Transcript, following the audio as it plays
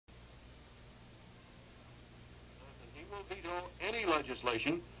veto any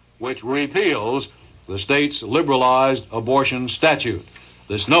legislation which repeals the state's liberalized abortion statute.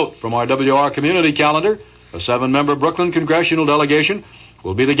 This note from our WR community calendar: a 7-member Brooklyn congressional delegation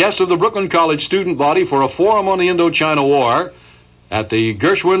will be the guest of the Brooklyn College student body for a forum on the Indochina War at the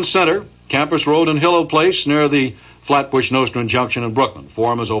Gershwin Center, Campus Road and Hillow Place, near the Flatbush Nostrand Junction in Brooklyn.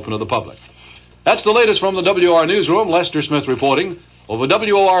 Forum is open to the public. That's the latest from the WR Newsroom. Lester Smith reporting. Over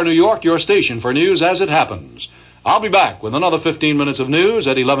WOR New York, your station for news as it happens. I'll be back with another 15 minutes of news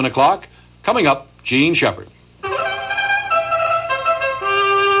at 11 o'clock. Coming up, Gene Shepard.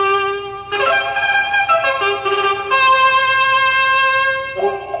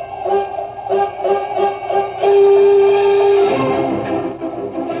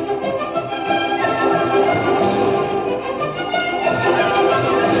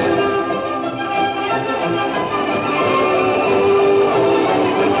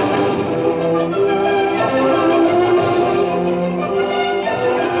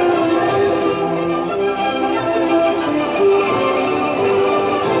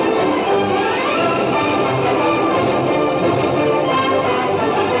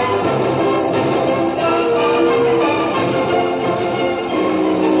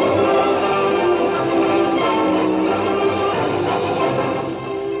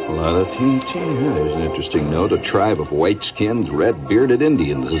 Here's an interesting note. A tribe of white-skinned, red-bearded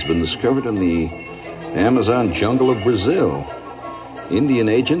Indians has been discovered in the Amazon jungle of Brazil. Indian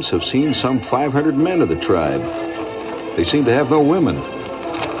agents have seen some 500 men of the tribe. They seem to have no women.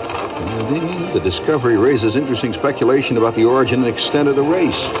 The discovery raises interesting speculation about the origin and extent of the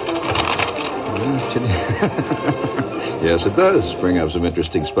race. Yes, it does bring up some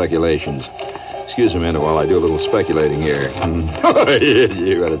interesting speculations. Excuse me a minute while I do a little speculating here.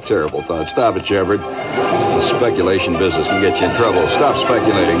 You had a terrible thought. Stop it, Shepard. The speculation business can get you in trouble. Stop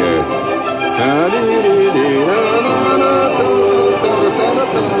speculating there.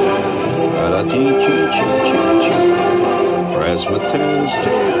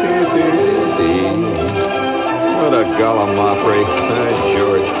 What a gallimaufry.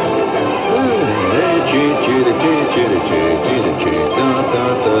 George.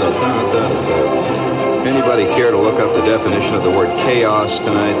 Anybody care to look up the definition of the word chaos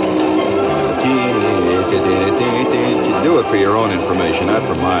tonight? Do it for your own information, not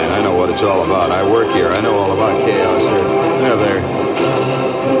for mine. I know what it's all about. I work here. I know all about chaos. There.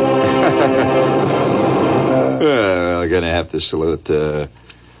 I'm going to have to salute the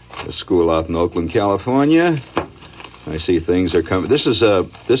school out in Oakland, California. I see things are coming. This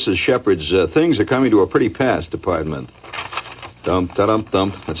is Shepard's things are coming to a pretty pass department. Dump, da-dump,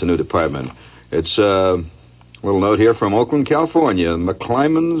 dump. That's a new department. It's a little note here from Oakland, California,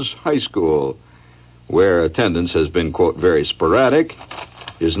 McClymonds High School, where attendance has been, quote, very sporadic,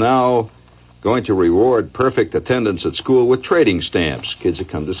 is now going to reward perfect attendance at school with trading stamps. Kids that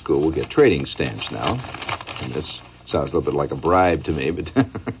come to school will get trading stamps now. And this sounds a little bit like a bribe to me, but...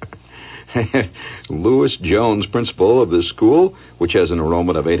 Lewis Jones, principal of this school, which has an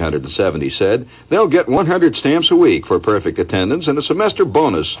enrollment of 870, said they'll get 100 stamps a week for perfect attendance and a semester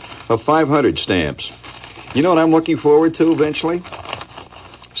bonus of 500 stamps. You know what I'm looking forward to eventually?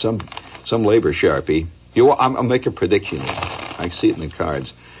 Some labor sharpie. I'll make a prediction. I see it in the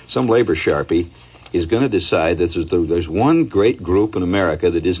cards. Some labor sharpie is going to decide that there's one great group in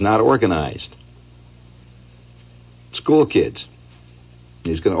America that is not organized. School kids.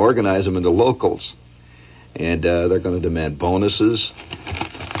 He's going to organize them into locals, and they're going to demand bonuses.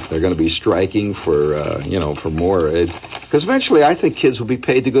 They're going to be striking for more. Because eventually, I think kids will be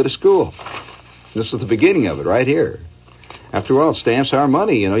paid to go to school. This is the beginning of it, right here. After all, stamps are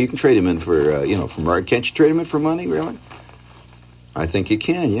money. You can trade them in for can't you trade them in for money, really? I think you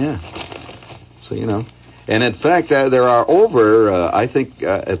can, yeah. So, And in fact, there are over, at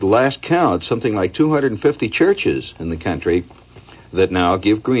the last count, something like 250 churches in the country that now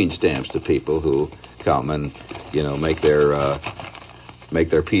give green stamps to people who come and, make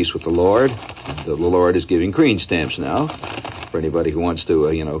their peace with the Lord. The Lord is giving green stamps now for anybody who wants to,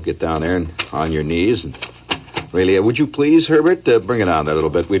 get down there and on your knees. And really, would you please, Herbert, bring it on a little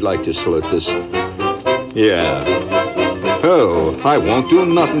bit? We'd like to salute this. Yeah. Oh, I won't do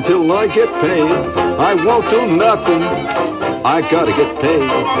nothing till I get paid. I won't do nothing. I gotta get paid.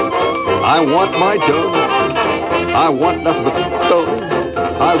 I want my dough. I want nothing but dough.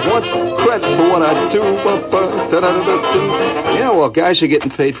 I want credit for what I do. Yeah, well, guys are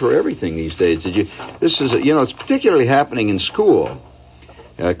getting paid for everything these days. It's particularly happening in school.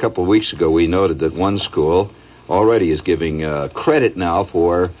 A couple of weeks ago, we noted that one school already is giving credit now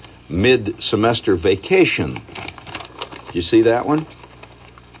for mid-semester vacation. Did you see that one?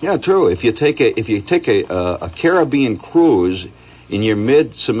 Yeah, true. If you take a Caribbean cruise in your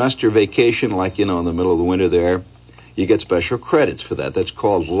mid-semester vacation, like, in the middle of the winter there, you get special credits for that. That's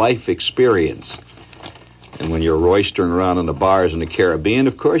called life experience. And when you're roistering around in the bars in the Caribbean,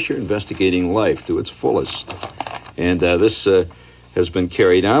 of course, you're investigating life to its fullest. And this has been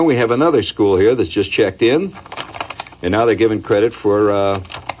carried on. We have another school here that's just checked in, and now they're giving credit for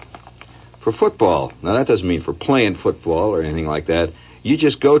football. Now, that doesn't mean for playing football or anything like that. You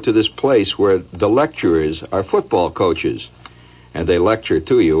just go to this place where the lecturers are football coaches, and they lecture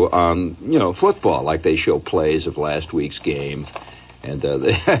to you on, football, like they show plays of last week's game. And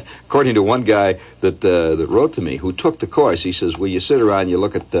according to one guy that wrote to me, who took the course, he says, well, you sit around, you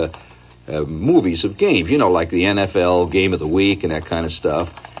look at movies of games, like the NFL Game of the Week and that kind of stuff.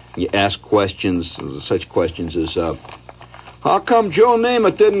 You ask questions, such questions as, how come Joe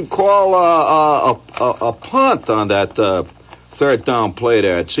Namath didn't call a punt on that third down play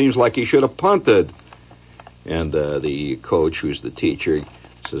there? It seems like he should have punted. And the coach, who's the teacher,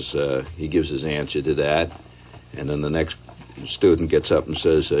 says he gives his answer to that. And then the next student gets up and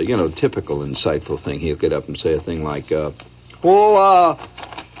says, typical insightful thing. He'll get up and say a thing like, I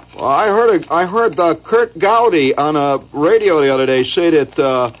heard Kurt Gowdy on a radio the other day say that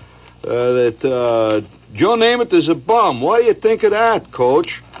Joe Namath is a bum. What do you think of that,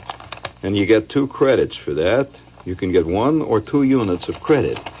 Coach? And you get 2 credits for that. You can get 1 or 2 units of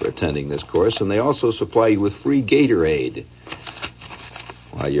credit for attending this course, and they also supply you with free Gatorade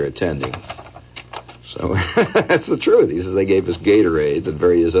while you're attending. So that's the truth. He says they gave us Gatorade and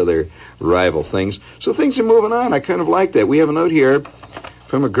various other rival things. So things are moving on. I kind of like that. We have a note here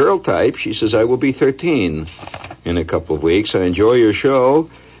from a girl type. She says, I will be 13 in a couple of weeks. I enjoy your show.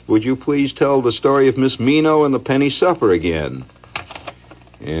 Would you please tell the story of Miss Mino and the Penny Supper again?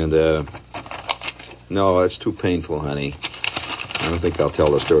 And, no, that's too painful, honey. I don't think I'll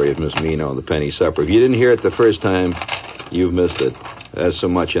tell the story of Miss Mino and the Penny Supper. If you didn't hear it the first time, you've missed it. There's so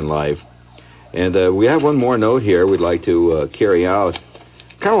much in life. And we have one more note here we'd like to carry out.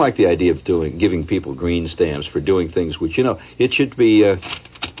 Kind of like the idea of giving people green stamps for doing things which, it should be,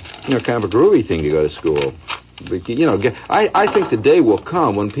 kind of a groovy thing to go to school. But, I think the day will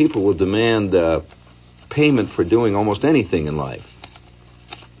come when people will demand payment for doing almost anything in life.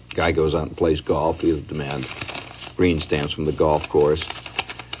 Guy goes out and plays golf, he'll demand green stamps from the golf course.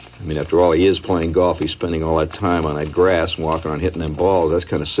 I mean, after all, he is playing golf. He's spending all that time on that grass and walking around hitting them balls. That's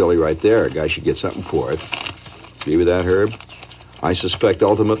kind of silly right there. A guy should get something for it. Agree with that, Herb? I suspect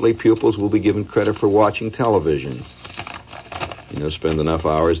ultimately pupils will be given credit for watching television. Spend enough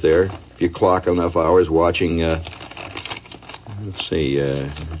hours there. If you clock enough hours watching,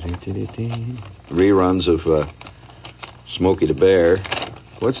 reruns of Smokey the Bear.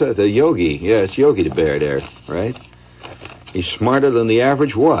 What's that? The Yogi. Yeah, it's Yogi the Bear there, right? He's smarter than the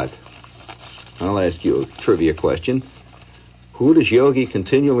average what? I'll ask you a trivia question. Who does Yogi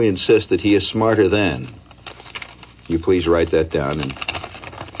continually insist that he is smarter than? You please write that down in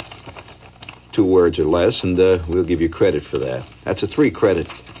 2 words or less, and we'll give you credit for that. That's a 3-credit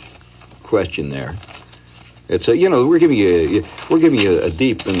question there. It's we're giving you a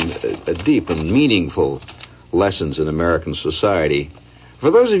deep and meaningful lessons in American society.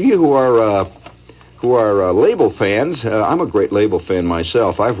 For those of you who are label fans, I'm a great label fan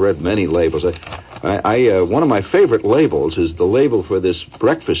myself. I've read many labels. One of my favorite labels is the label for this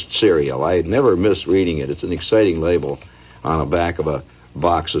breakfast cereal. I never miss reading it. It's an exciting label on the back of a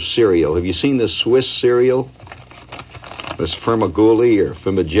box of cereal. Have you seen this Swiss cereal? This Firmaguli or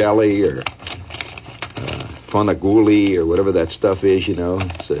Fimigelli or Funaguli or whatever that stuff is,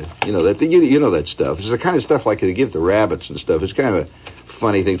 It's that stuff. It's the kind of stuff like they give to rabbits and stuff. It's kind of a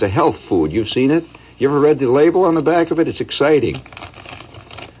funny thing. It's a health food. You've seen it? You ever read the label on the back of it? It's exciting.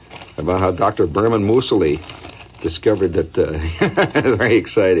 About how Dr. Berman Muesli discovered that. Very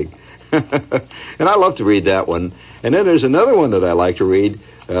exciting. And I love to read that one. And then there's another one that I like to read.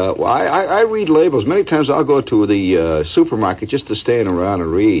 I read labels. Many times I'll go to the supermarket just to stand around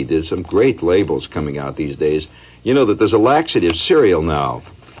and read. There's some great labels coming out these days. You know that there's a laxative cereal now.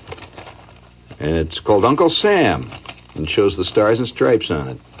 And it's called Uncle Sam. And shows the stars and stripes on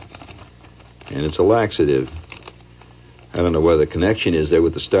it. And it's a laxative. I don't know where the connection is there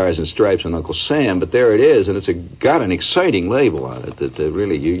with the stars and stripes and Uncle Sam, but there it is, and it's got an exciting label on it that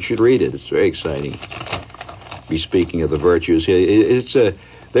really you should read it. It's very exciting. Be speaking of the virtues here,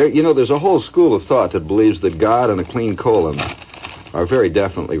 there's a whole school of thought that believes that God and a clean colon are very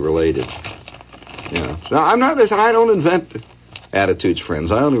definitely related. Now I don't invent attitudes,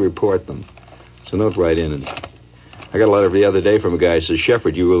 friends. I only report them. So note right in and. I got a letter the other day from a guy who says,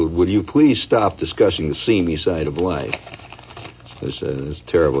 Shepard, will you please stop discussing the seamy side of life? It's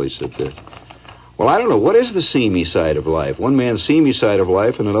terrible, he said there. Well, I don't know. What is the seamy side of life? One man's seamy side of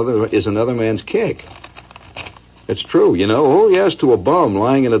life and another is another man's kick. It's true, you know. Oh, yes, to a bum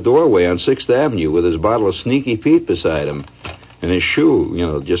lying in a doorway on 6th Avenue with his bottle of Sneaky Pete beside him. And his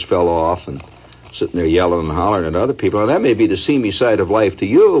shoe, just fell off and sitting there yelling and hollering at other people. Now, that may be the seamy side of life to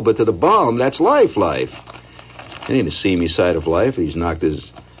you, but to the bum, that's life. It ain't a seamy side of life. He's knocked his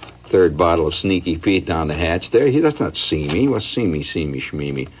 3rd bottle of Sneaky Pete down the hatch there. That's not seamy. What's seamy,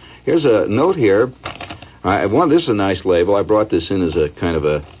 schmeamy? Here's a note here. This is a nice label. I brought this in as a kind of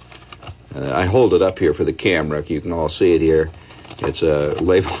a... I hold it up here for the camera. You can all see it here. It's a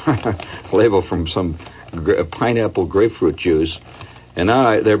label from some pineapple grapefruit juice. And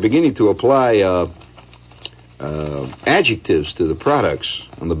now they're beginning to apply adjectives to the products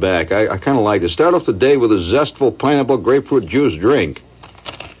on the back. I kind of like to start off the day with a zestful pineapple grapefruit juice drink.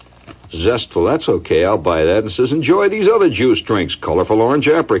 Zestful, that's okay, I'll buy that. And it says, enjoy these other juice drinks. Colorful orange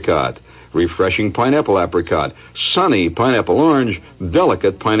apricot, refreshing pineapple apricot, sunny pineapple orange,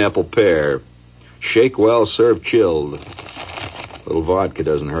 delicate pineapple pear. Shake well, serve chilled. A little vodka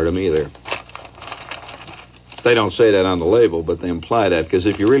doesn't hurt them either. They don't say that on the label, but they imply that, because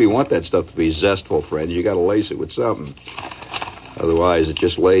if you really want that stuff to be zestful, friends, you got to lace it with something. Otherwise, it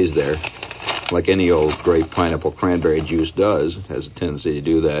just lays there, like any old great pineapple cranberry juice does. It has a tendency to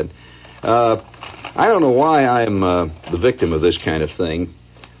do that. I don't know why I'm the victim of this kind of thing,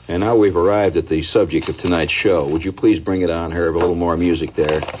 and now we've arrived at the subject of tonight's show. Would you please bring it on, Herb? A little more music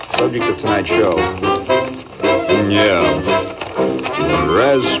there. Subject of tonight's show. Yeah.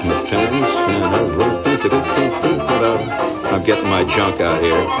 I'm getting my junk out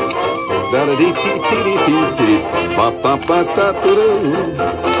here.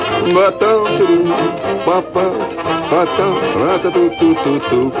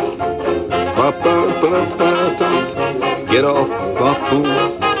 Get off.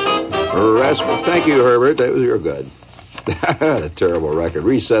 Thank you, Herbert. That was real good. A terrible record.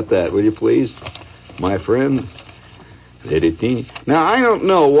 Reset that, will you please, my friend? Now, I don't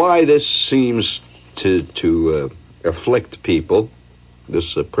know why this seems to afflict people,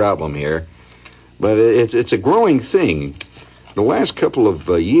 this problem here, but it's a growing thing. The last couple of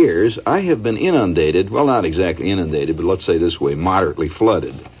years, I have been inundated, well, not exactly inundated, but let's say this way, moderately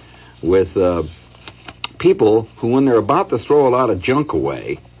flooded, with people who, when they're about to throw a lot of junk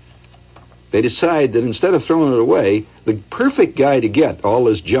away, they decide that instead of throwing it away, the perfect guy to get all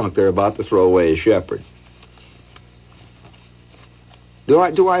this junk they're about to throw away is Shepherd.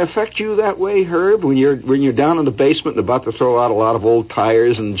 Do I affect you that way, Herb? When you're down in the basement and about to throw out a lot of old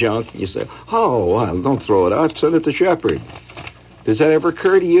tires and junk, you say, "Oh, well, don't throw it out. Send it to Shepherd." Does that ever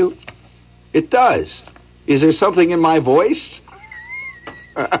occur to you? It does. Is there something in my voice?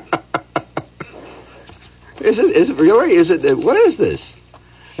 Is it really? Is it? What is this?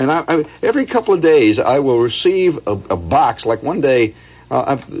 And I every couple of days I will receive a box. Like one day.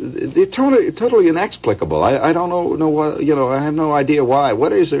 They're totally inexplicable. I don't know what, I have no idea why.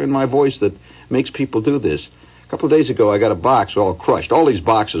 What is there in my voice that makes people do this? A couple of days ago, I got a box all crushed. All these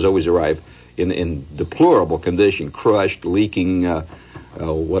boxes always arrive in deplorable condition, crushed, leaking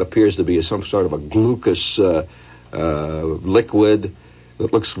what appears to be some sort of a glucose liquid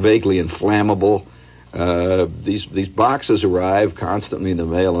that looks vaguely inflammable. These boxes arrive constantly in the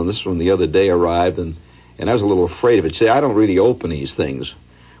mail, and this one the other day arrived, and I was a little afraid of it. See, I don't really open these things.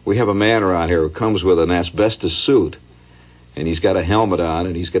 We have a man around here who comes with an asbestos suit, and he's got a helmet on,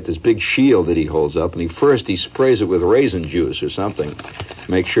 and he's got this big shield that he holds up, and he sprays it with raisin juice or something.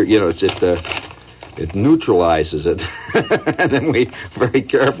 Make sure, it neutralizes it. And then we very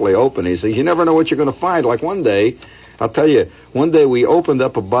carefully open it. He says, you never know what you're going to find. Like one day, I'll tell you, one day we opened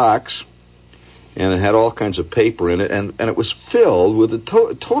up a box, and it had all kinds of paper in it, and it was filled with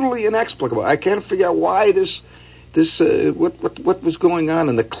totally inexplicable. I can't figure out why what was going on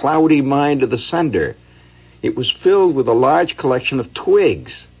in the cloudy mind of the sender. It was filled with a large collection of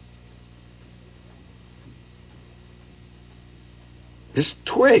twigs. Just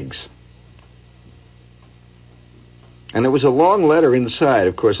twigs. And there was a long letter inside,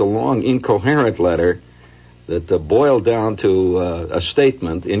 of course, a long, incoherent letter that boiled down to a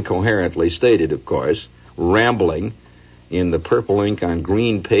statement, incoherently stated, of course, rambling in the purple ink on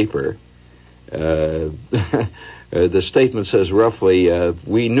green paper. The statement says roughly,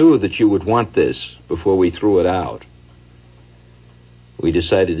 we knew that you would want this before we threw it out. We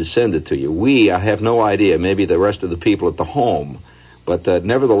decided to send it to you. I have no idea, maybe the rest of the people at the home, but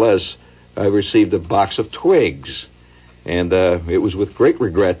nevertheless, I received a box of twigs. And it was with great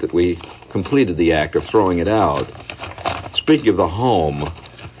regret that we completed the act of throwing it out. Speaking of the home,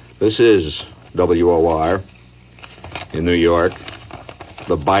 this is WOR in New York.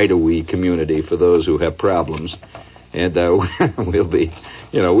 the Bide-A-Wee community for those who have problems. And we'll be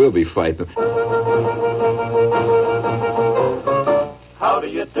fighting. How do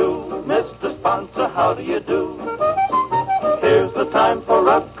you do, Mr. Sponsor? How do you do? Here's the time for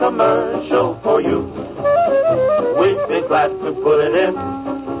a commercial for you. We'd be glad to put it in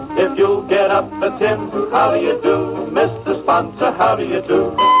if you'll get up the tin. How do you do, Mr. Sponsor? How do you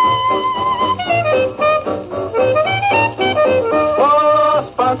do?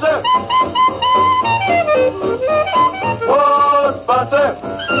 Whoa, sponsor! Whoa, sponsor!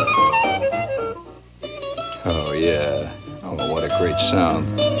 Oh, yeah. Oh, what a great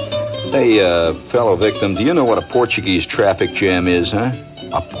sound. Hey, fellow victim, do you know what a Portuguese traffic jam is, huh?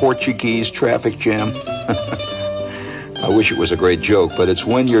 A Portuguese traffic jam? I wish it was a great joke, but it's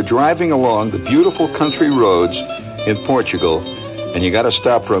when you're driving along the beautiful country roads in Portugal, and you got to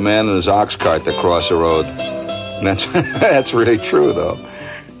stop for a man and his ox cart to cross the road. And that's really true, though.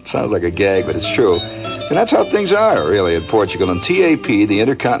 It sounds like a gag, but it's true. And that's how things are, really, in Portugal. And TAP, the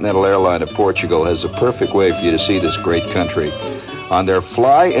Intercontinental Airline of Portugal, has the perfect way for you to see this great country. On their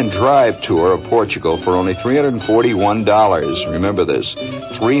Fly and Drive tour of Portugal for only $341. Remember this,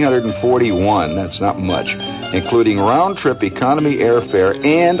 $341, that's not much, including round-trip economy airfare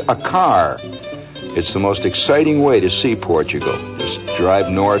and a car. It's the most exciting way to see Portugal. Just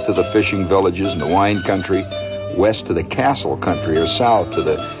drive north to the fishing villages and the wine country, west to the castle country, or south to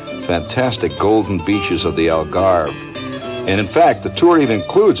the fantastic golden beaches of the Algarve. And in fact, the tour even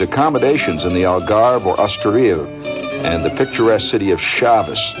includes accommodations in the Algarve or Estoril and the picturesque city of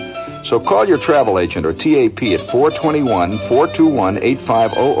Chaves. So call your travel agent or TAP at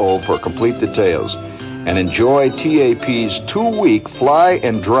 421-421-8500 for complete details. And enjoy TAP's 2-week fly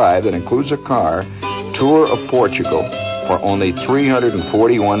and drive that includes a car tour of Portugal for only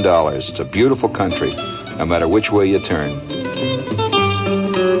 $341. It's a beautiful country, no matter which way you turn.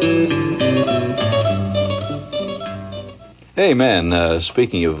 Hey, man,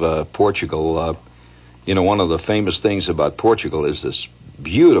 speaking of Portugal, one of the famous things about Portugal is this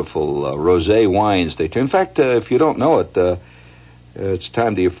beautiful rosé wines. In fact, if you don't know it, it's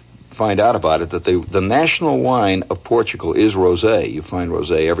time to find out about it, that the national wine of Portugal is rosé. You find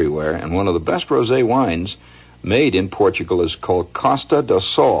rosé everywhere, and one of the best rosé wines made in Portugal is called Costa do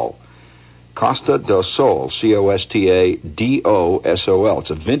Sol. Costa do Sol, Costadosol. It's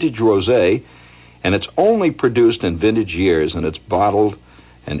a vintage rosé, and it's only produced in vintage years, and it's bottled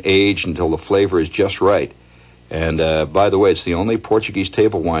and aged until the flavor is just right. And by the way, it's the only Portuguese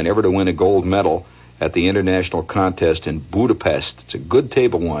table wine ever to win a gold medal at the international contest in Budapest. It's a good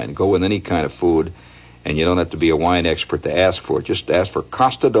table wine. Go with any kind of food, and you don't have to be a wine expert to ask for it. Just ask for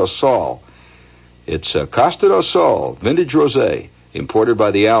Costa do Sol. It's Costa do Sol, vintage rosé, imported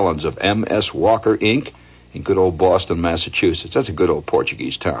by the Allens of M.S. Walker, Inc. in good old Boston, Massachusetts. That's a good old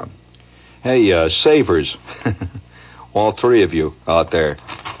Portuguese town. Hey, savers, all three of you out there.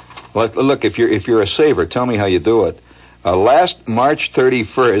 Look, if you're a saver, tell me how you do it. Last March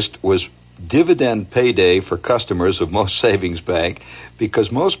 31st was dividend payday for customers of most savings bank,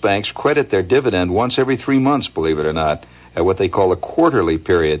 because most banks credit their dividend once every 3 months, believe it or not, at what they call a quarterly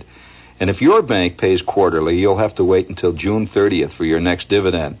period. And if your bank pays quarterly, you'll have to wait until June 30th for your next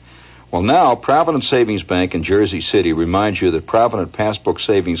dividend. Well, now, Provident Savings Bank in Jersey City reminds you that Provident Passbook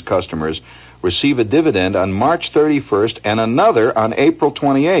Savings customers receive a dividend on March 31st and another on April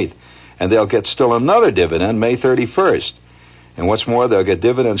 28th. And they'll get still another dividend May 31st. And what's more, they'll get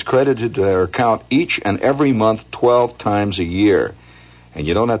dividends credited to their account each and every month 12 times a year. And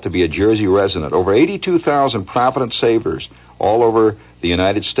you don't have to be a Jersey resident. Over 82,000 Provident savers all over the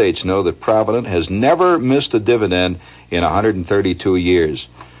United States know that Provident has never missed a dividend in 132 years.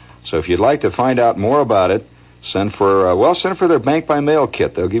 So if you'd like to find out more about it, send for their bank by mail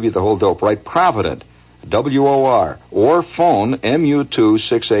kit. They'll give you the whole dope. Write Provident, WOR, or phone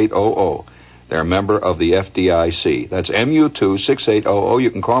MU26800. They're a member of the FDIC. That's MU26800.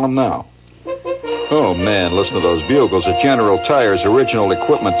 You can call them now. Oh, man, listen to those bugles at General Tire's original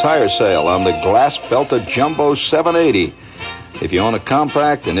equipment tire sale on the glass-belted Jumbo 780. If you own a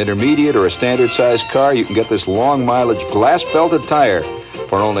compact, an intermediate, or a standard-sized car, you can get this long-mileage glass-belted tire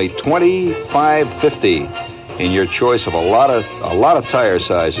for only $25.50 in your choice of a lot of tire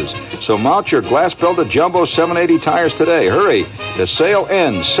sizes. So mount your glass-belted Jumbo 780 tires today. Hurry. The sale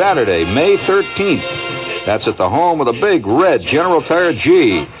ends Saturday, May 13th. That's at the home of the big red General Tire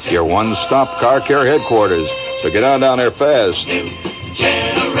G, your one-stop car care headquarters. So get on down there fast. New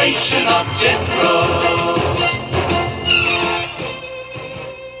generation of Generals.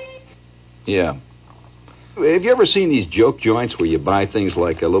 Yeah. Have you ever seen these joke joints where you buy things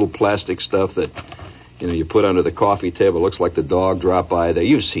like a little plastic stuff that you put under the coffee table. Looks like the dog dropped by there.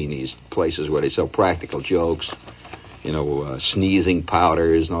 You've seen these places where they sell practical jokes, sneezing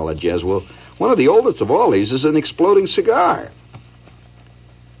powders and all that jazz. Well, one of the oldest of all these is an exploding cigar.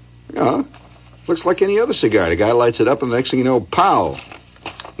 Looks like any other cigar. The guy lights it up, and the next thing you know, pow,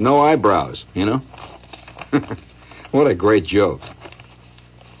 no eyebrows, What a great joke.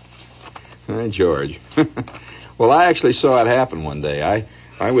 George. Well, I actually saw it happen one day.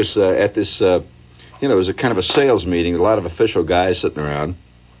 I was at this, it was a kind of a sales meeting, a lot of official guys sitting around,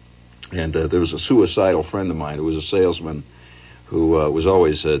 and there was a suicidal friend of mine who was a salesman who was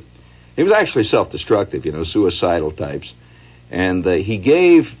always, he was actually self-destructive, suicidal types. And he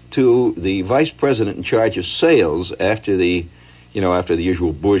gave to the vice president in charge of sales after the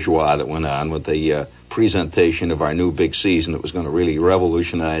usual bourgeois that went on with the presentation of our new big season that was going to really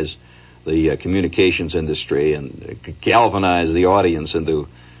revolutionize the communications industry and galvanize the audience into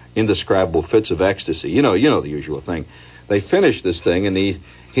indescribable fits of ecstasy. You know the usual thing. They finished this thing, and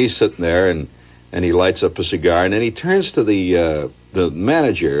he's sitting there, and he lights up a cigar, and then he turns to the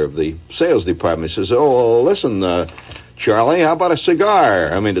manager of the sales department. He says, "Oh, listen, Charlie, how about a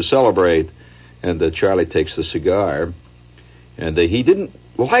cigar? To celebrate." And Charlie takes the cigar, and he didn't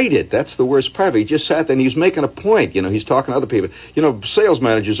light it. That's the worst part of it. He just sat there, and he was making a point. He's talking to other people. Sales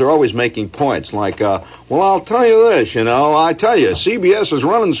managers are always making points, like, well, I'll tell you this, I tell you, CBS is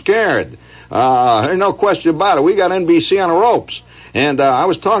running scared. There's no question about it. We got NBC on the ropes. And I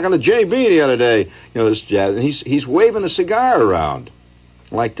was talking to JB the other day, this jazz, and he's waving a cigar around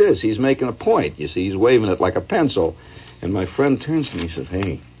like this. He's making a point. You see, he's waving it like a pencil. And my friend turns to me and says,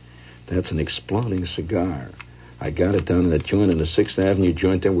 "Hey, that's an exploding cigar. I got it down in that joint in the 6th Avenue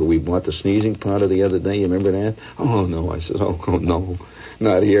joint there where we bought the sneezing powder the other day. You remember that?" "Oh, no." I said, oh no,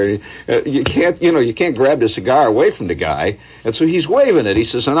 not here. You can't grab the cigar away from the guy. And so he's waving it. He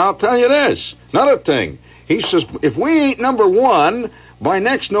says, "And I'll tell you this, another thing." He says, "If we ain't number one by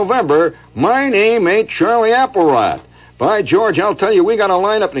next November, my name ain't Charlie Applewhite. By George, I'll tell you, we got a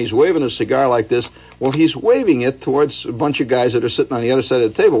lineup." And he's waving a cigar like this. Well, he's waving it towards a bunch of guys that are sitting on the other side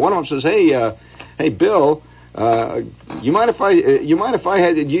of the table. One of them says, hey, Bill, you mind if I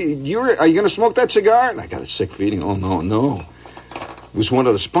had, are you going to smoke that cigar?" And I got a sick feeling. Oh, no. It was one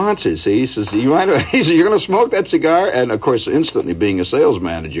of the sponsors. He says, "You're going to smoke that cigar?" And, of course, instantly being a sales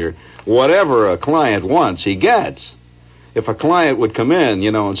manager, whatever a client wants, he gets. If a client would come in,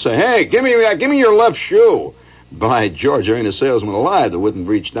 and say, "Hey, give me your left shoe." By George, there ain't a salesman alive that wouldn't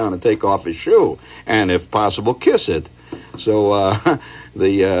reach down and take off his shoe, and if possible, kiss it. So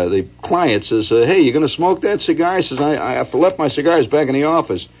the client says, "Hey, you going to smoke that cigar?" He says, I left my cigars back in the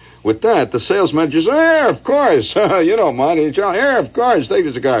office. With that, the sales manager says, "Yeah, of course. You don't mind. Yeah, of course. Take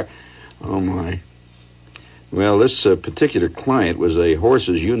the cigar." Oh, my. Well, this particular client was a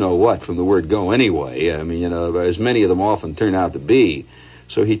horse's you-know-what from the word go anyway. As many of them often turn out to be.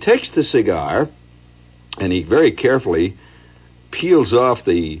 So he takes the cigar, and he very carefully peels off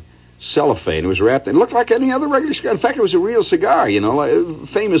the cellophane. It was wrapped. It looked like any other regular cigar. In fact, it was a real cigar, like a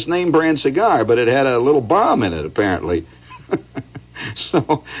famous name brand cigar, but it had a little bomb in it, apparently.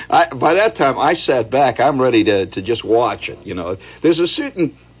 So by that time, I sat back. I'm ready to just watch it. There's a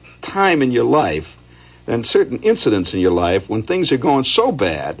certain time in your life and certain incidents in your life when things are going so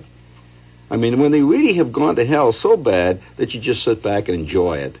bad. When they really have gone to hell so bad that you just sit back and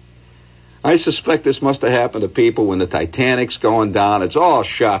enjoy it. I suspect this must have happened to people when the Titanic's going down. It's all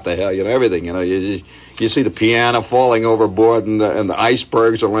shot to hell, everything. You see the piano falling overboard and the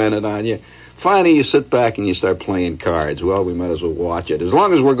icebergs are landing on you. Finally, you sit back and you start playing cards. Well, we might as well watch it. As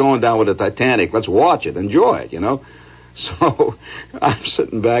long as we're going down with the Titanic, let's watch it, enjoy it, So I'm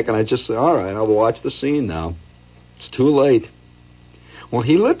sitting back and I just say, all right, I'll watch the scene now. It's too late. Well,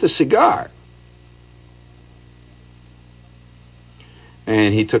 he lit the cigar.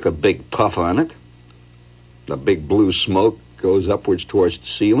 And he took a big puff on it. The big blue smoke goes upwards towards the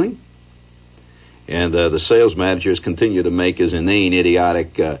ceiling. And the sales managers continue to make his inane,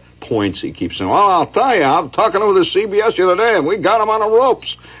 idiotic points. He keeps saying, "Well, I'll tell you, I'm talking over the CBS the other day, and we got him on the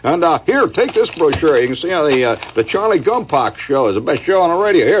ropes. And here, take this brochure. You can see how the Charlie Gumpox show is the best show on the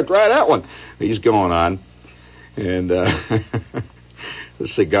radio. Here, try that one." He's going on. And the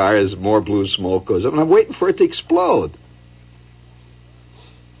cigar, as more blue smoke goes up, and I'm waiting for it to explode.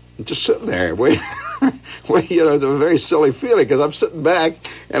 I'm just sitting there, waiting. It's a very silly feeling because I'm sitting back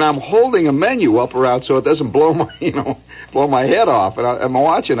and I'm holding a menu up around so it doesn't blow my head off. And I'm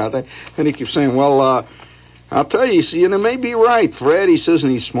watching it. And he keeps saying, "Well, I'll tell you, you may be right, Fred." He says,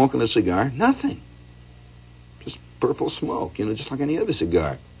 and he's smoking a cigar. Nothing. Just purple smoke, just like any other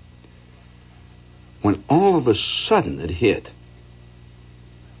cigar. When all of a sudden it hit.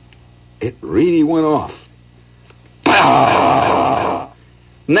 it really went off. Pow!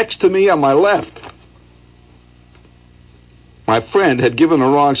 Next to me on my left. My friend had given the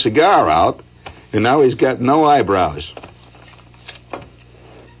wrong cigar out, and now he's got no eyebrows.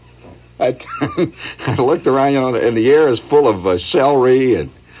 I looked around, and the air is full of celery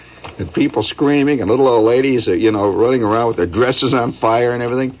and people screaming and little old ladies, running around with their dresses on fire and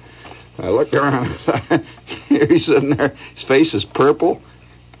everything. I looked around. He's sitting there. His face is purple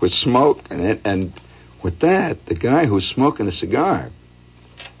with smoke, and with that, the guy who's smoking a cigar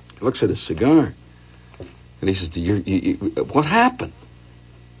looks at his cigar, and he says, "What happened?"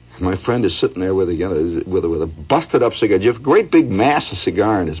 And my friend is sitting there with a busted up cigar, just a great big mass of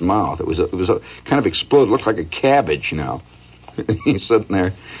cigar in his mouth. It was a kind of exploded, looked like a cabbage now. He's sitting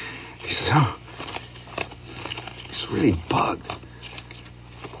there. He says, "Oh, he's really bugged."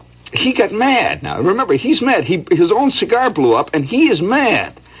 He got mad now. Remember, he's mad. His own cigar blew up, and he is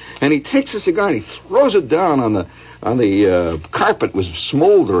mad. And he takes the cigar and he throws it down on the carpet. Was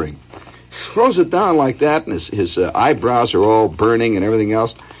smoldering. Throws it down like that, and his eyebrows are all burning and everything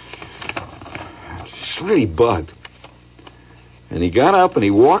else. He's really bugged. And he got up and he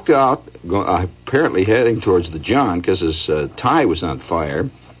walked out, apparently heading towards the John because his tie was on fire.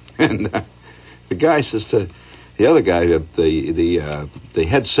 And the guy says to the other guy, the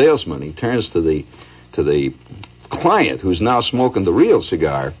head salesman, he turns to the client who's now smoking the real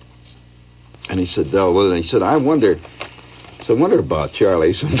cigar, and he said, I wonder about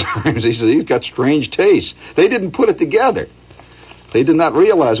Charlie sometimes. He said, he's got strange tastes. They didn't put it together. They did not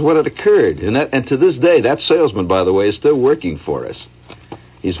realize what had occurred. And to this day, that salesman, by the way, is still working for us.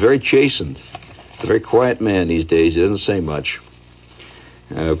 He's very chastened. A very quiet man these days. He doesn't say much.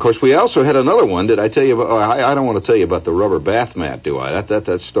 Of course, we also had another one. Did I tell you about? I don't want to tell you about the rubber bath mat, do I?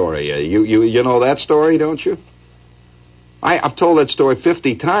 That story. You know that story, don't you? I've told that story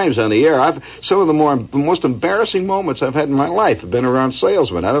 50 times on the air. Some of the most embarrassing moments I've had in my life have been around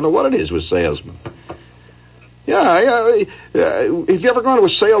salesmen. I don't know what it is with salesmen. Yeah. Have you ever gone to a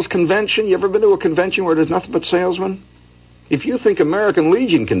sales convention? You ever been to a convention where there's nothing but salesmen? If you think American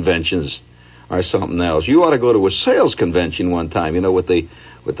Legion conventions are something else, you ought to go to a sales convention one time. With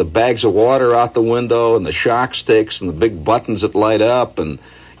the bags of water out the window and the shock sticks and the big buttons that light up and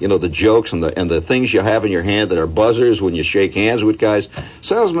the jokes and the things you have in your hand that are buzzers when you shake hands with guys.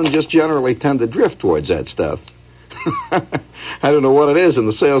 Salesmen just generally tend to drift towards that stuff. I don't know what it is in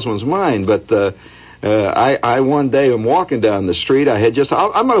the salesman's mind, but I one day I'm walking down the street. I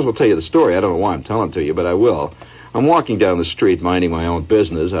might as well tell you the story. I don't know why I'm telling it to you, but I will. I'm walking down the street minding my own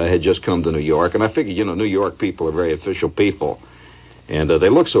business. I had just come to New York, and I figured, New York people are very official people. And they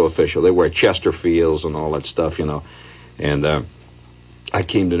look so official. They wear Chesterfields and all that stuff, And I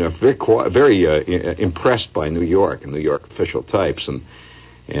came to know very impressed by New York and New York official types.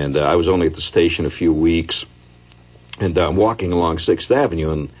 And I was only at the station a few weeks. And I'm walking along 6th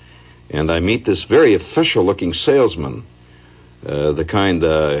Avenue, and I meet this very official-looking salesman, the kind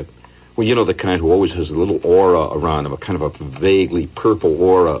who always has a little aura around him, a kind of a vaguely purple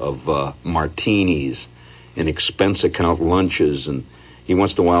aura of martinis and expense account lunches, and he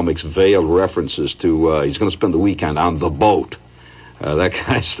once in a while makes veiled references to he's going to spend the weekend on the boat, that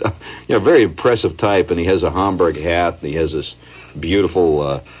kind of stuff. Very impressive type, and he has a Homburg hat, and he has this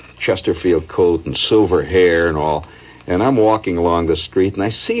beautiful Chesterfield coat and silver hair and all. And I'm walking along the street, and I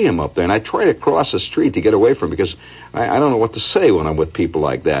see him up there, and I try to cross the street to get away from him because I don't know what to say when I'm with people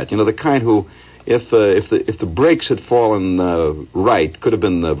like that. The kind who, if the brakes had fallen right, could have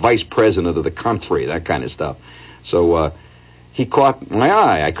been the vice president of the country, that kind of stuff. So he caught my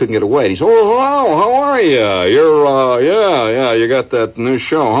eye. I couldn't get away. And he said, "Oh, hello, how are you? You're, you got that new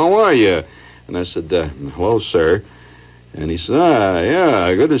show. How are you?" And I said, "Hello, sir." And he said,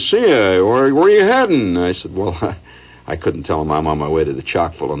 yeah, good to see you. Where are you heading? I said, well, I couldn't tell him I'm on my way to the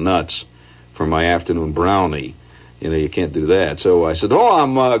chock full of nuts for my afternoon brownie. You can't do that. So I said,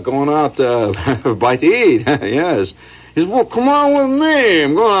 I'm going out for a bite to eat. Yes. He said, well, come on with me.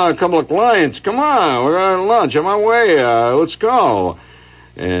 I'm going on a couple of clients. Come on, we're going to lunch. On my way. Let's go.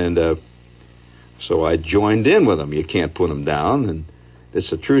 And so I joined in with him. You can't put him down. And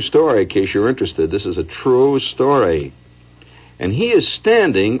it's a true story, in case you're interested. This is a true story. And he is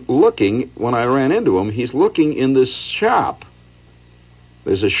standing, looking, when I ran into him, he's looking in this shop.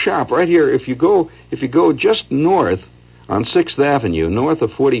 There's a shop right here. If you go just north on 6th Avenue, north of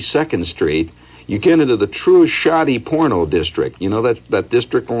 42nd Street, you get into the true shoddy porno district. You know that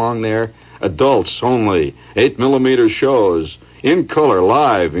district along there? Adults only, 8mm shows, in color,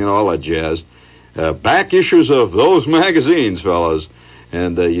 live, all that jazz. Back issues of those magazines, fellas.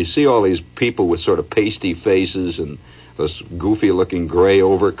 And you see all these people with sort of pasty faces and those goofy-looking gray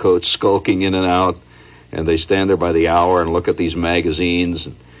overcoats skulking in and out, and they stand there by the hour and look at these magazines.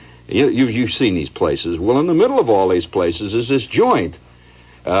 You've seen these places. Well, in the middle of all these places is this joint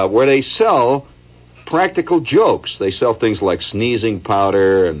where they sell practical jokes. They sell things like sneezing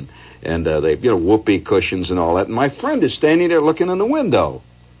powder and they whoopee cushions and all that. And my friend is standing there looking in the window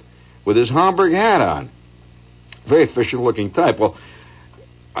with his Homburg hat on. Very official-looking type. Well,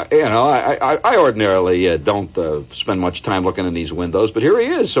 I ordinarily don't spend much time looking in these windows, but here he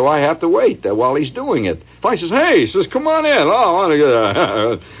is, so I have to wait while he's doing it. If I says, hey, he says, come on in. Oh, I want to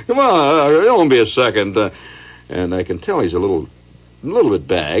get come on, it won't be a second. And I can tell he's a little bit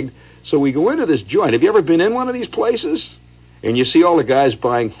bagged. So we go into this joint. Have you ever been in one of these places? And you see all the guys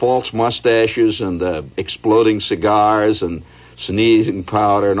buying false mustaches and exploding cigars and sneezing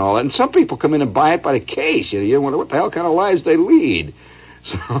powder and all that. And some people come in and buy it by the case. You wonder what the hell kind of lives they lead.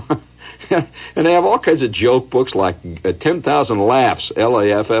 So, and they have all kinds of joke books like 10,000 Laughs,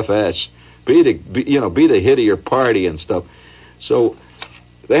 L-A-F-F-S, be the hit of your party and stuff. So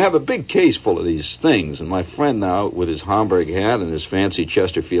they have a big case full of these things. And my friend now, with his Homburg hat and his fancy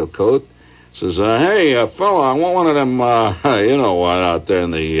Chesterfield coat, says, hey, fella, I want one of them, out there in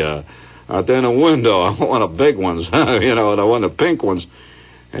the window. I want one of the big ones, I want the pink ones.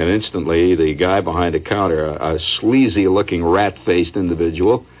 And instantly, the guy behind the counter, a sleazy-looking, rat-faced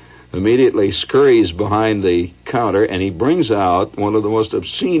individual, immediately scurries behind the counter, and he brings out one of the most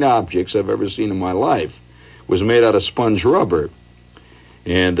obscene objects I've ever seen in my life. It was made out of sponge rubber.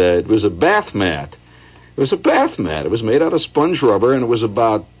 And it was a bath mat. It was a bath mat. It was made out of sponge rubber, and it was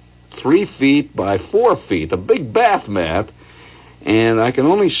about 3 feet by 4 feet, a big bath mat. And I can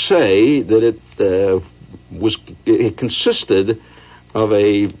only say that it consisted of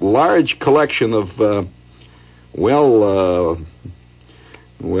a large collection of, how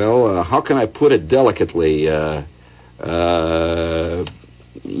can I put it delicately? What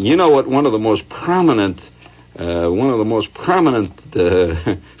one of the most prominent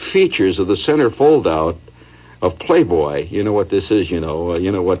features of the center fold-out of Playboy. You know what this is,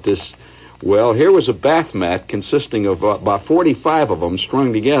 Well, here was a bath mat consisting of about 45 of them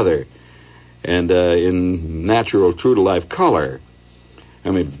strung together and in natural, true-to-life color. I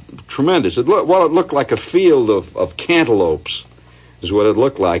mean, tremendous. It looked like a field of cantaloupes is what it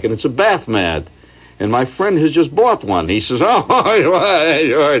looked like. And it's a bath mat. And my friend has just bought one. He says, George,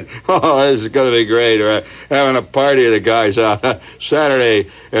 this is going to be great. We're having a party of the guys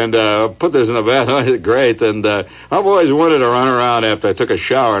Saturday and put this in the bath. Great. And I've always wanted to run around after I took a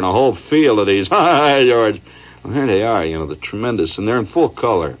shower in a whole field of these. Hi, George. Well, here they are, the tremendous. And they're in full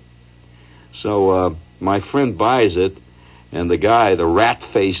color. So my friend buys it. And the guy, the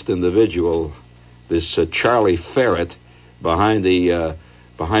rat-faced individual, this Charlie Ferret, behind the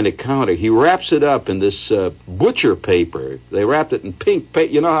counter, he wraps it up in this butcher paper. They wrapped it in pink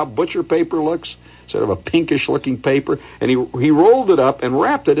paper. You know how butcher paper looks? Sort of a pinkish-looking paper. And he rolled it up and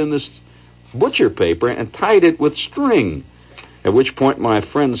wrapped it in this butcher paper and tied it with string. At which point my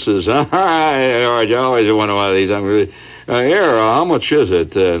friend says, hi, George, I always wanted one of these. I'm really, here, how much is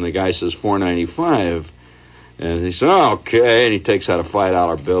it? And the guy says, $4.95. And he said, okay, and he takes out a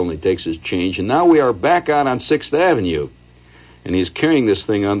 $5 bill, and he takes his change. And now we are back out on 6th Avenue, and he's carrying this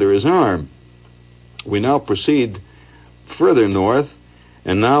thing under his arm. We now proceed further north,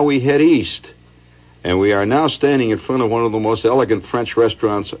 and now we head east. And we are now standing in front of one of the most elegant French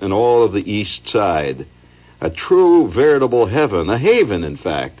restaurants in all of the east side. A true, veritable heaven, a haven, in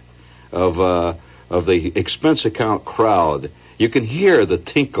fact, of the expense account crowd. You can hear the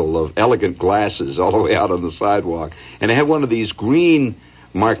tinkle of elegant glasses all the way out on the sidewalk. And I have one of these green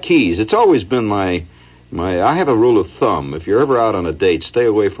marquees. It's always been I have a rule of thumb. If you're ever out on a date, stay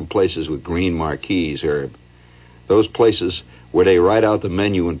away from places with green marquees, Herb. Those places where they write out the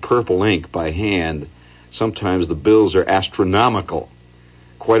menu in purple ink by hand, sometimes the bills are astronomical.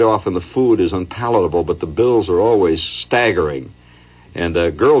 Quite often the food is unpalatable, but the bills are always staggering. And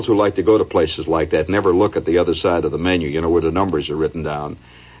girls who like to go to places like that never look at the other side of the menu, where the numbers are written down.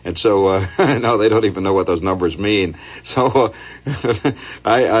 And so, no, they don't even know what those numbers mean. So,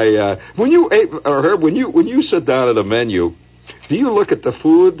 when you sit down at a menu, do you look at the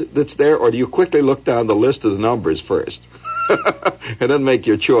food that's there, or do you quickly look down the list of the numbers first? And then make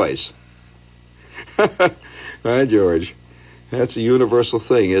your choice? Right, George? That's a universal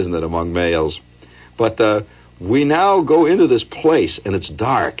thing, isn't it, among males? But, we now go into this place, and it's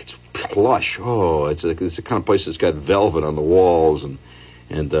dark. It's plush. Oh, it's the kind of place that's got velvet on the walls and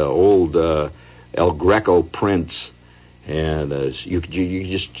old El Greco prints, and you can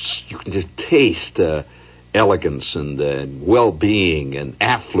just taste elegance and well-being and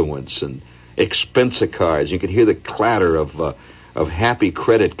affluence and expensive cards. You could hear the clatter of happy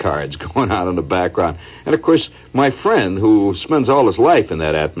credit cards going on in the background. And, of course, my friend, who spends all his life in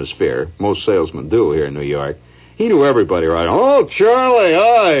that atmosphere, most salesmen do here in New York, he knew everybody right. Oh, Charlie,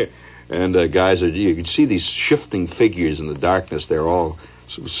 hi! And guys, you could see these shifting figures in the darkness. They're all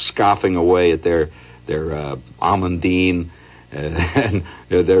sort of scoffing away at their almondine, and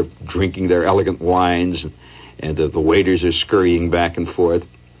they're drinking their elegant wines, and the waiters are scurrying back and forth.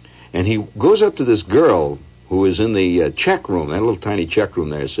 And he goes up to this girl who is in the check room, that little tiny check room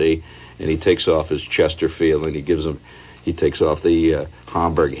there, see, and he takes off his Chesterfield, and he takes off the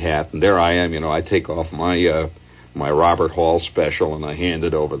Homburg hat, and there I am, I take off my Robert Hall special, and I hand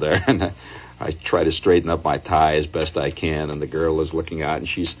it over there, and I try to straighten up my tie as best I can, and the girl is looking out, and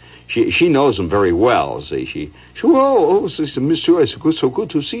she knows him very well. See, she says, Monsieur, it's so good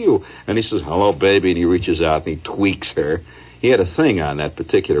to see you. And he says, hello, baby, and he reaches out and he tweaks her. He had a thing on that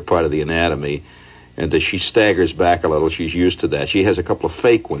particular part of the anatomy, and she staggers back a little. She's used to that. She has a couple of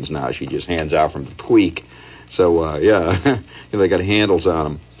fake ones now. She just hands out from the tweak. So, they got handles on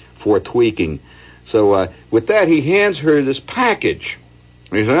them for tweaking. So, with that, he hands her this package.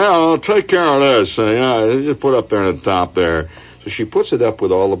 He said, I'll take care of this. Just put it up there on the top there. So she puts it up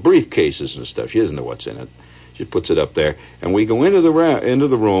with all the briefcases and stuff. She doesn't know what's in it. She puts it up there. And we go into the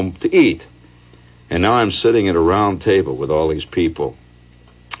room to eat. And now I'm sitting at a round table with all these people.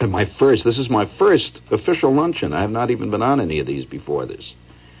 And this is my first official luncheon. I have not even been on any of these before this.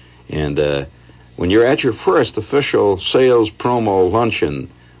 And when you're at your first official sales promo luncheon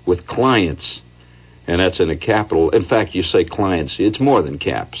with clients, and that's in a capital, in fact, you say clients, it's more than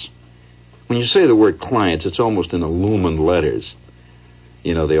caps. When you say the word clients, it's almost in illumined letters.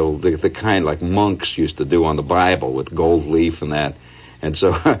 The kind like monks used to do on the Bible with gold leaf and that. And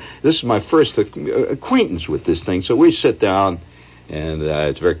so this is my first acquaintance with this thing. So we sit down, and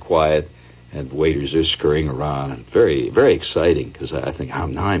it's very quiet, and waiters are scurrying around, and very, very exciting, because I think,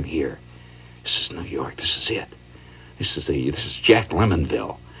 now I'm here. This is New York. This is it. This is Jack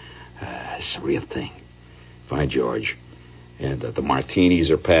Lemonville. It's the real thing. By George. And the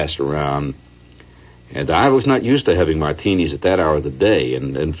martinis are passed around. And I was not used to having martinis at that hour of the day.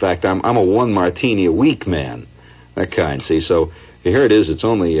 And in fact, I'm a one martini a week man. That kind, see. So here it is. It's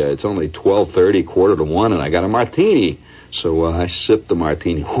only 12:30, 1:45, and I got a martini. So I sipped the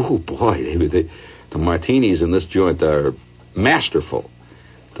martini. Oh, boy. The martinis in this joint are masterful,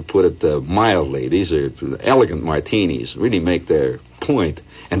 to put it mildly. These are elegant martinis. Really make their point.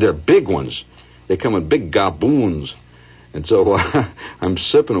 And they're big ones. They come in big gaboons. And so I'm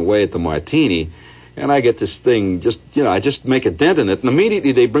sipping away at the martini, and I get this thing, I just make a dent in it, and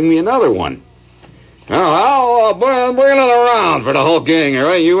immediately they bring me another one. Oh, bring another round for the whole gang, all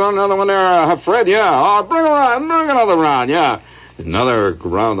right? You want another one there, Fred? Yeah. Bring another round, yeah. Another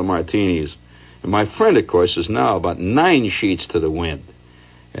round of martinis. And my friend, of course, is now about 9 sheets to the wind.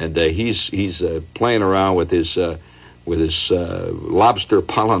 And he's playing around with his lobster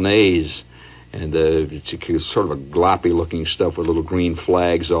polonaise, and it's sort of a gloppy-looking stuff with little green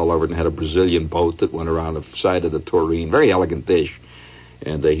flags all over it, and had a Brazilian boat that went around the side of the tureen. Very elegant dish.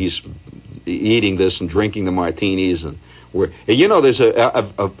 And he's eating this and drinking the martinis, and there's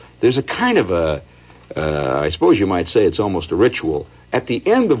a kind of I suppose you might say it's almost a ritual. At the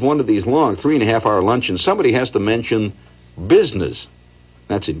end of one of these long 3.5-hour luncheons, somebody has to mention business.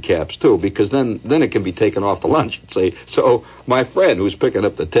 That's in caps, too, because then it can be taken off the lunch and say, so my friend who's picking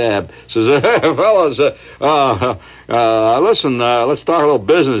up the tab says, hey, fellas, listen, let's talk a little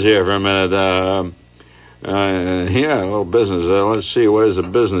business here for a minute. A little business. Let's see, where's the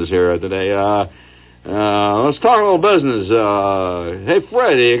business here today? Let's talk a little business. Hey,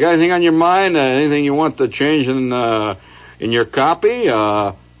 Fred, you got anything on your mind? Anything you want to change in your copy?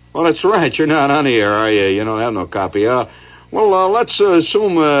 Well, that's right. You're not on the air, are you? You don't have no copy. Let's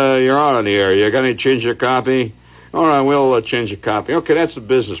assume you're on the air. You got any change your copy? All right, we'll change your copy. Okay, that's the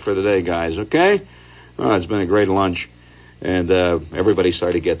business for today, guys, okay? Oh, it's been a great lunch. And everybody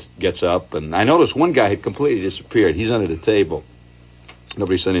gets up. And I noticed one guy had completely disappeared. He's under the table.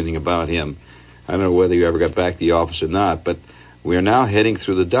 Nobody said anything about him. I don't know whether you ever got back to the office or not, but we are now heading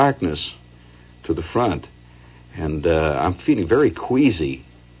through the darkness to the front. And I'm feeling very queasy.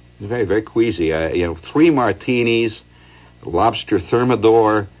 Very, very queasy. 3 martinis, lobster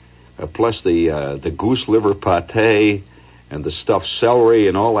thermidor, plus the goose liver pate, and the stuffed celery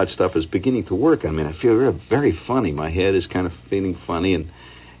and all that stuff is beginning to work. I mean, I feel very, very funny. My head is kind of feeling funny,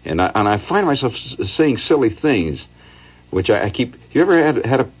 and I find myself saying silly things, which I keep. You ever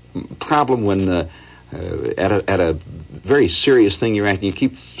had a problem when at a very serious thing you're acting, you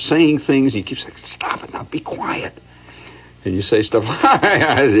keep saying things, and you keep saying, "Stop it now, be quiet." And you say stuff like,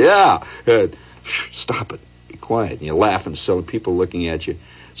 yeah, stop it, be quiet. And you laugh and so people looking at you.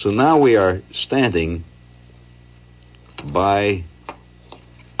 So now we are standing by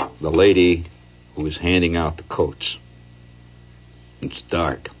the lady who is handing out the coats. It's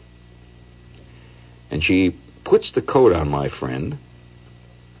dark. And she puts the coat on my friend.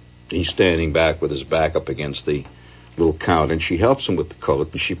 He's standing back with his back up against the little counter, and she helps him with the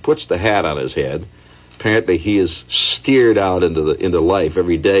coat, and she puts the hat on his head. Apparently he is steered out into life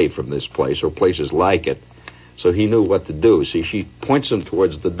every day from this place, or places like it, so he knew what to do. See, she points him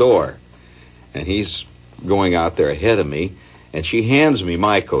towards the door, and he's going out there ahead of me, and she hands me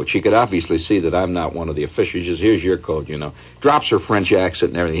my coat. She could obviously see that I'm not one of the officials. She says, here's your coat, Drops her French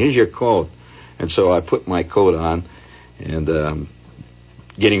accent and everything. Here's your coat. And so I put my coat on, and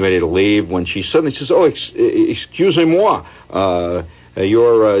getting ready to leave when she suddenly says, oh, excusez-moi,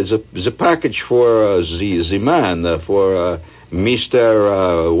 the package for the man, for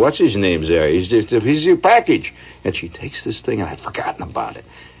Mr. What's his name there? He's your package. And she takes this thing, and I'd forgotten about it.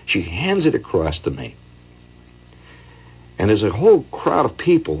 She hands it across to me. And there's a whole crowd of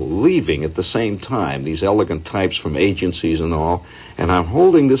people leaving at the same time, these elegant types from agencies and all, and I'm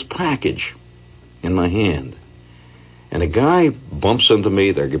holding this package in my hand. And a guy bumps into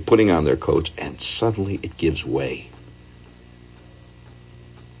me, they're putting on their coats, and suddenly it gives way.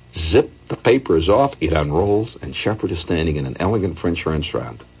 Zip, the paper is off, it unrolls, and Shepard is standing in an elegant French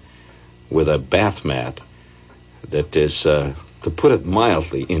restaurant with a bath mat that is, to put it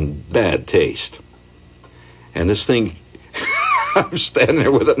mildly, in bad taste. And this thing, I'm standing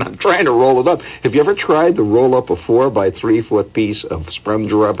there with it, and I'm trying to roll it up. Have you ever tried to roll up a 4-by-3-foot piece of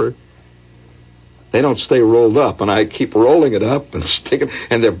sponge rubber? They don't stay rolled up, and I keep rolling it up and sticking,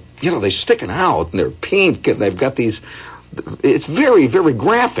 and they're sticking out, and they're pink, and they've got these. It's very, very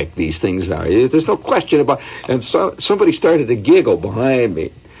graphic, these things are. There's no question about. And so somebody started to giggle behind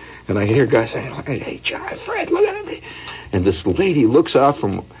me, and I hear guys saying, "Hey, John, Fred, look at me!" And this lady looks out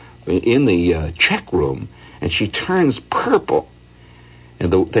from in the check room, and she turns purple.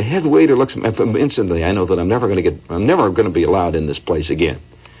 And the head waiter looks at me. Instantly, I know that I'm never going to be allowed in this place again.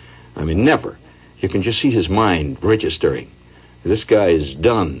 I mean, never. You can just see his mind registering. This guy is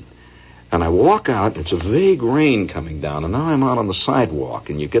done. And I walk out, and it's a vague rain coming down, and now I'm out on the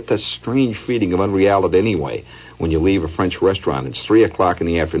sidewalk, and you get that strange feeling of unreality anyway when you leave a French restaurant. It's 3 o'clock in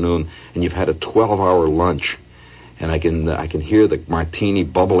the afternoon, and you've had a 12-hour lunch. And I can hear the martini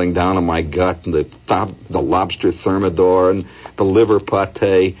bubbling down in my gut, and the lobster thermidor, and the liver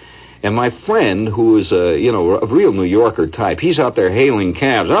pate. And my friend, who is a real New Yorker type, he's out there hailing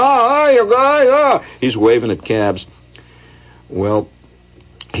cabs. Oh, you guys, oh! He's waving at cabs. Well,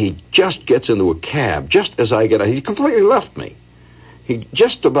 he just gets into a cab, just as I get out. He completely left me. He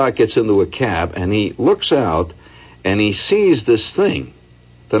just about gets into a cab, and he looks out, and he sees this thing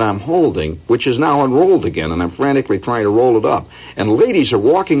that I'm holding, which is now unrolled again, and I'm frantically trying to roll it up. And ladies are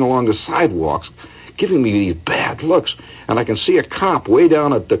walking along the sidewalks, giving me these bad looks, and I can see a cop way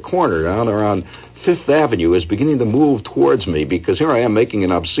down at the corner, down around Fifth Avenue, is beginning to move towards me, because here I am making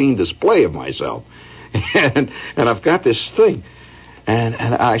an obscene display of myself. And I've got this thing, and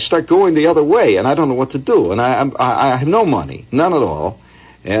I start going the other way, and I don't know what to do, and I have no money, none at all,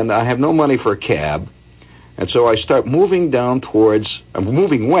 and I have no money for a cab. And so I start moving I'm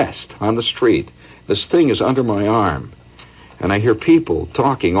moving west on the street. This thing is under my arm, and I hear people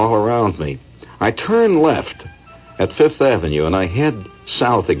talking all around me. I turn left at Fifth Avenue, and I head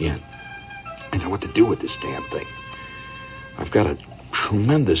south again. I don't know what to do with this damn thing. I've got a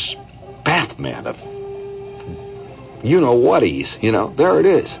tremendous bath mat of you-know-whaties, there it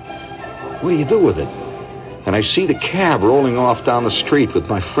is. What do you do with it? And I see the cab rolling off down the street with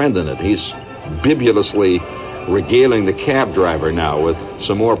my friend in it. He's bibulously regaling the cab driver now with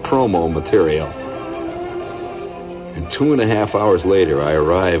some more promo material. And 2.5 hours later, I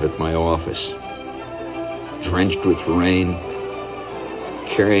arrive at my office, drenched with rain,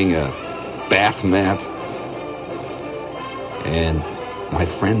 carrying a bath mat, and my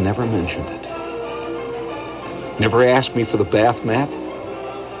friend never mentioned it. Never asked me for the bath mat.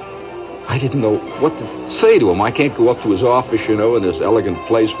 I didn't know what to say to him. I can't go up to his office, in this elegant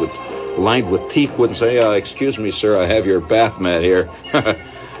place lined with teakwood and say, excuse me, sir, I have your bath mat here.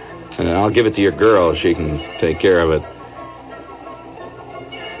 And I'll give it to your girl. She can take care of it.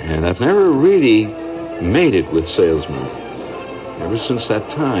 And I've never really made it with salesmen. Ever since that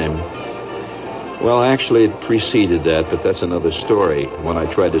time. Well, actually, it preceded that, but that's another story. When I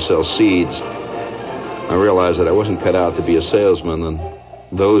tried to sell seeds, I realized that I wasn't cut out to be a salesman, and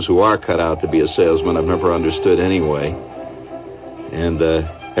those who are cut out to be a salesman I've never understood anyway. And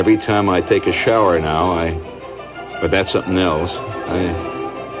every time I take a shower now, I But that's something else.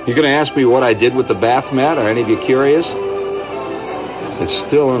 You're going to ask me what I did with the bath mat? Are any of you curious? It's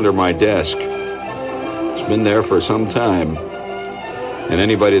still under my desk. It's been there for some time. And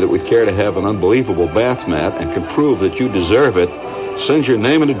anybody that would care to have an unbelievable bath mat and can prove that you deserve it, send your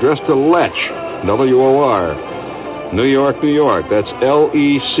name and address to Lech, W-O-R, New York, New York. That's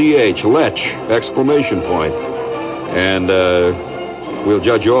L-E-C-H, Lech, exclamation point. And we'll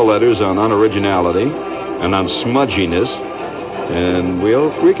judge your letters on unoriginality and on smudginess. And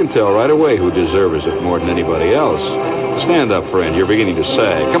we can tell right away who deserves it more than anybody else. Stand up, friend. You're beginning to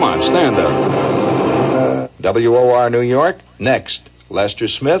sag. Come on, stand up. WOR New York. Next, Lester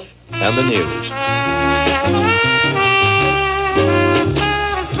Smith and the news.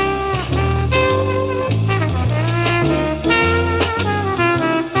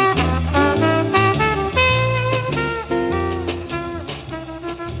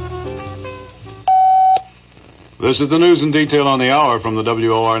 This is the news in detail on the hour from the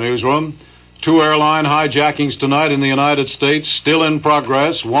WOR newsroom. 2 airline hijackings tonight in the United States, still in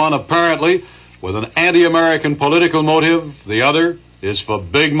progress. One apparently with an anti-American political motive. The other is for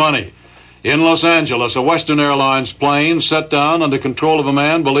big money. In Los Angeles, a Western Airlines plane set down under control of a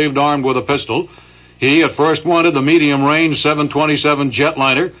man believed armed with a pistol. He at first wanted the medium-range 727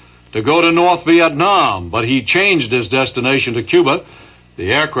 jetliner to go to North Vietnam, but he changed his destination to Cuba.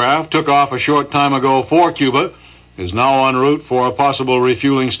 The aircraft took off a short time ago for Cuba, is now en route for a possible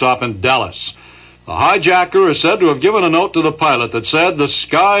refueling stop in Dallas. The hijacker is said to have given a note to the pilot that said the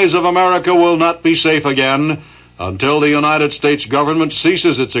skies of America will not be safe again until the United States government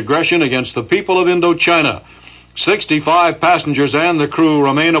ceases its aggression against the people of Indochina. 65 passengers and the crew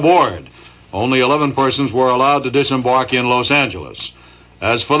remain aboard. Only 11 persons were allowed to disembark in Los Angeles.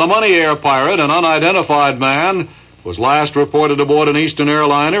 As for the money air pirate, an unidentified man was last reported aboard an Eastern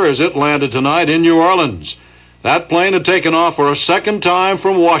airliner as it landed tonight in New Orleans. That plane had taken off for a second time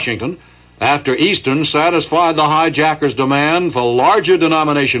from Washington after Eastern satisfied the hijacker's demand for larger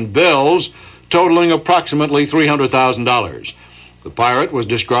denomination bills totaling approximately $300,000. The pirate was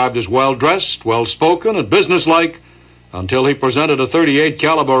described as well-dressed, well-spoken, and businesslike until he presented a .38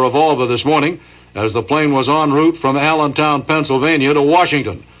 caliber revolver this morning as the plane was en route from Allentown, Pennsylvania to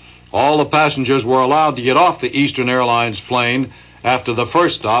Washington. All the passengers were allowed to get off the Eastern Airlines plane after the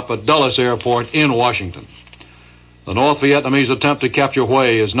first stop at Dulles Airport in Washington. The North Vietnamese attempt to capture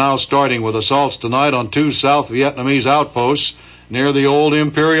Hue is now starting with assaults tonight on 2 South Vietnamese outposts near the old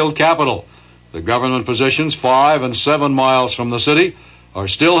imperial capital. The government positions 5 and 7 miles from the city are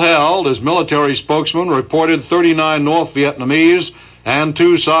still held as military spokesmen reported 39 North Vietnamese and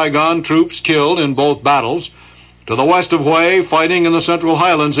 2 Saigon troops killed in both battles. To the west of Hue, fighting in the Central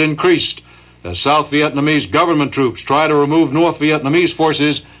Highlands increased as South Vietnamese government troops try to remove North Vietnamese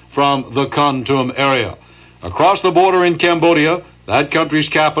forces from the Kon Tum area. Across the border in Cambodia, that country's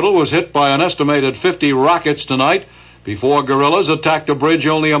capital was hit by an estimated 50 rockets tonight before guerrillas attacked a bridge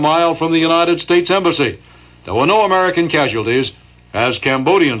only a mile from the United States Embassy. There were no American casualties as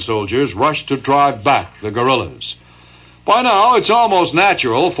Cambodian soldiers rushed to drive back the guerrillas. By now, it's almost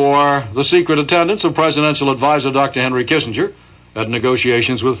natural for the secret attendance of presidential advisor Dr. Henry Kissinger at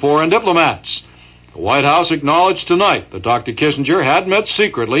negotiations with foreign diplomats. The White House acknowledged tonight that Dr. Kissinger had met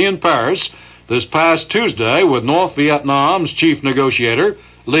secretly in Paris this past Tuesday with North Vietnam's chief negotiator,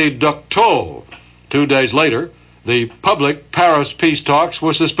 Le Duc Tho. 2 days later, the public Paris peace talks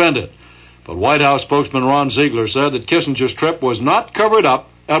were suspended. But White House spokesman Ron Ziegler said that Kissinger's trip was not covered up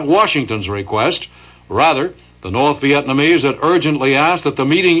at Washington's request. Rather, the North Vietnamese had urgently asked that the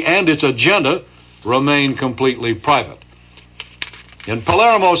meeting and its agenda remain completely private. In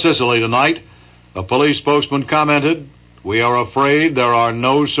Palermo, Sicily tonight, a police spokesman commented, "We are afraid there are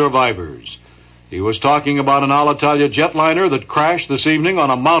no survivors." He was talking about an Alitalia jetliner that crashed this evening on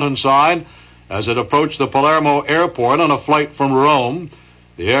a mountainside as it approached the Palermo airport on a flight from Rome.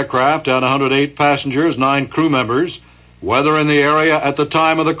 The aircraft had 108 passengers, 9 crew members. Weather in the area at the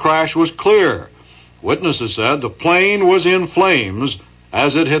time of the crash was clear. Witnesses said the plane was in flames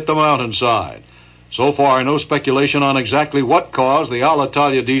as it hit the mountainside. So far, no speculation on exactly what caused the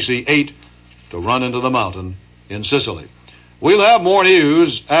Alitalia DC-8 to run into the mountain in Sicily. We'll have more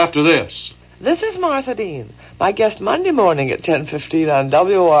news after this. This is Martha Dean. My guest Monday morning at 10:15 on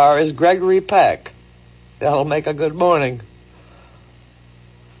WR is Gregory Peck. That'll make a good morning.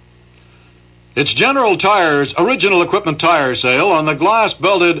 It's General Tire's original equipment tire sale on the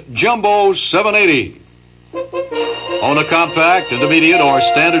glass-belted Jumbo 780. Own a compact, intermediate, or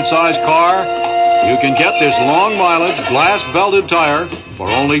standard-size car? You can get this long mileage glass belted tire for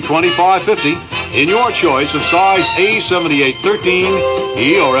only $25.50 in your choice of size A7813,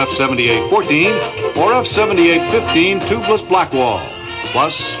 E or F7814, or F7815 tubeless Blackwall,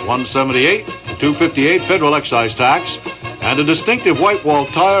 plus $178, $258 federal excise tax, and a distinctive white wall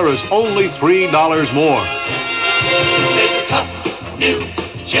tire is only $3 more. There's a tough new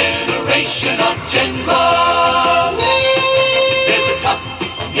generation of General. There's a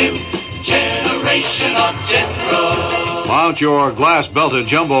tough new generation of General. Mount your glass-belted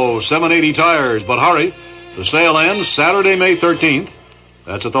Jumbo 780 tires, but hurry. The sale ends Saturday, May 13th.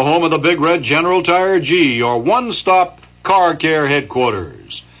 That's at the home of the Big Red General Tire G, your one-stop car care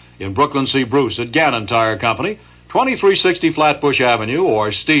headquarters. In Brooklyn, see Bruce at Gannon Tire Company, 2360 Flatbush Avenue,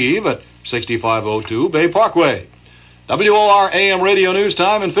 or Steve at 6502 Bay Parkway. WOR AM radio news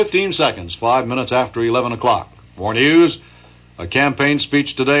time in 15 seconds, 5 minutes after 11 o'clock. More news. A campaign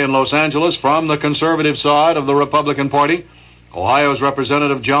speech today in Los Angeles from the conservative side of the Republican Party. Ohio's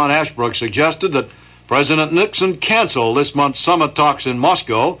Representative John Ashbrook suggested that President Nixon cancel this month's summit talks in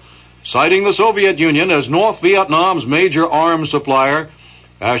Moscow, citing the Soviet Union as North Vietnam's major arms supplier.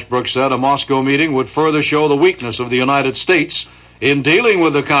 Ashbrook said a Moscow meeting would further show the weakness of the United States in dealing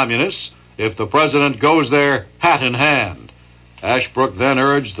with the communists if the president goes there hat in hand. Ashbrook then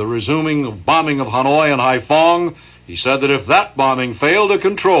urged the resuming of bombing of Hanoi and Haiphong. He said that if that bombing failed to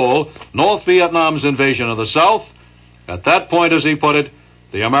control North Vietnam's invasion of the South, at that point, as he put it,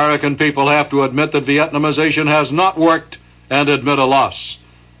 the American people have to admit that Vietnamization has not worked and admit a loss.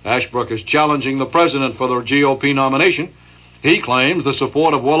 Ashbrook is challenging the president for the GOP nomination. He claims the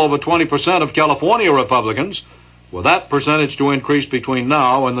support of well over 20% of California Republicans, with that percentage to increase between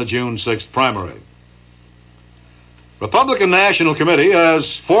now and the June 6th primary. Republican National Committee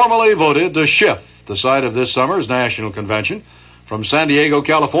has formally voted to shift the site of this summer's national convention from San Diego,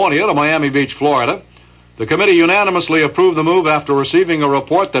 California to Miami Beach, Florida. The committee unanimously approved the move after receiving a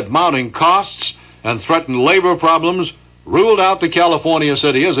report that mounting costs and threatened labor problems ruled out the California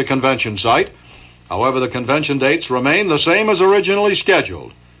City as a convention site. However, the convention dates remain the same as originally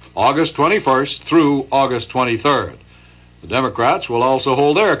scheduled, August 21st through August 23rd. The Democrats will also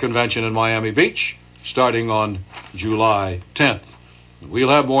hold their convention in Miami Beach starting on July 10th. We'll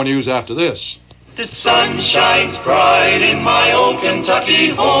have more news after this. The sun shines bright in my old Kentucky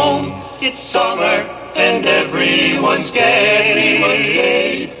home. It's summer and everyone's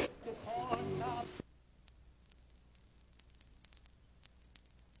gay.